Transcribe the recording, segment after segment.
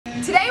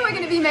Today we're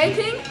going to be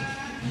making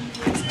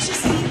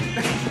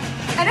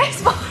an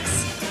Xbox.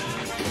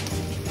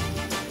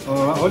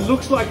 Alright, well, it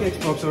looks like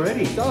Xbox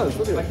already. It does,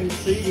 look at it. I can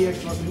see the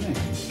Xbox in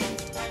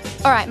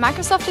there. Alright,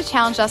 Microsoft has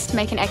challenged us to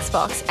make an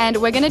Xbox and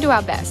we're going to do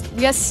our best.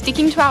 We are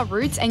sticking to our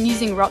roots and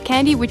using rock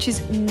candy, which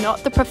is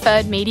not the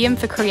preferred medium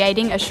for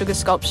creating a sugar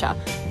sculpture,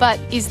 but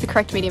is the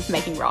correct medium for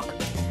making rock.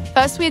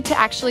 First we had to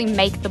actually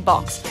make the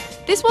box.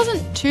 This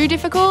wasn't too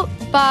difficult,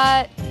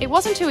 but it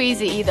wasn't too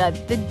easy either.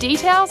 The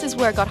details is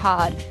where it got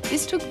hard.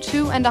 This took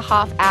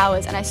 2.5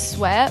 hours and I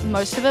swear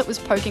most of it was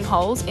poking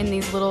holes in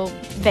these little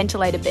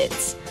ventilator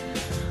bits.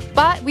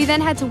 But we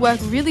then had to work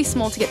really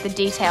small to get the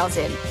details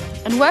in.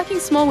 And working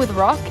small with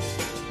rock,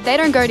 they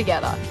don't go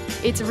together.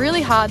 It's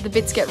really hard, the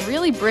bits get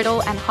really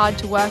brittle and hard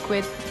to work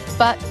with,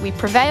 but we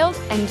prevailed,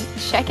 and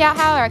check out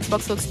how our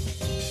Xbox looks.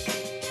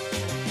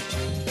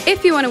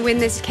 If you want to win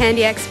this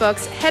candy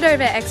Xbox, head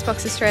over to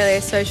Xbox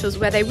Australia socials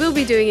where they will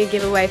be doing a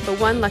giveaway for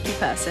one lucky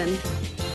person.